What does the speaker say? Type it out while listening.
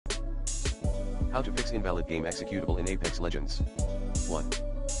How to fix invalid game executable in Apex Legends. 1.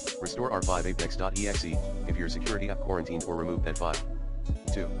 Restore R5 apex.exe, if your security app quarantined or removed that file.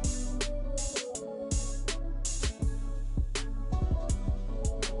 2.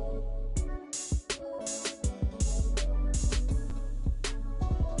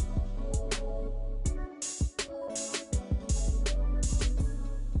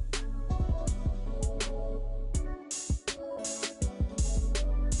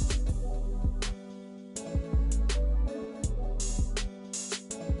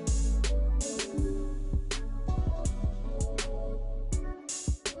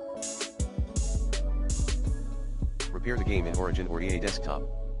 Repair the game in Origin or EA Desktop.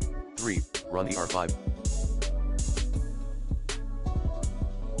 3. Run the R5.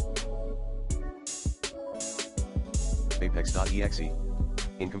 Apex.exe.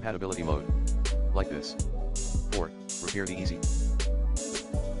 Incompatibility mode. Like this. 4. Repair the easy.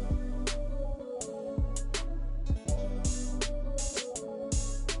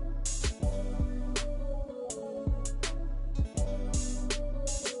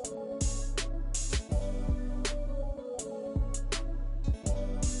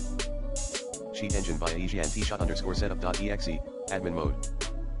 Cheat engine via easy_setup.exe, admin mode.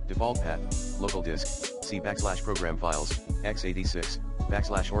 Default path, local disk, C/program files, x86,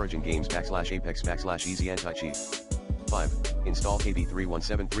 /origin games /apex /easy anti-cheat. 5. Install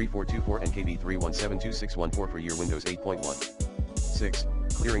KB3173424 and KB3172614 for your Windows 8.1. 6.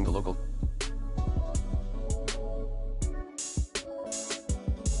 Clearing the local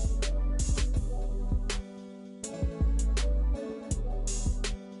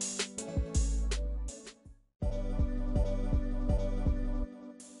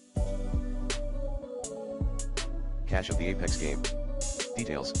cache of the Apex game.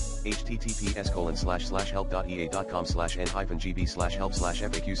 Details,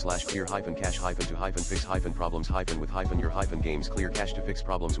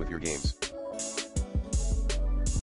 https://help.ea.com/n-gb/help/faq/clear-cache-to-fix-problems-with your games.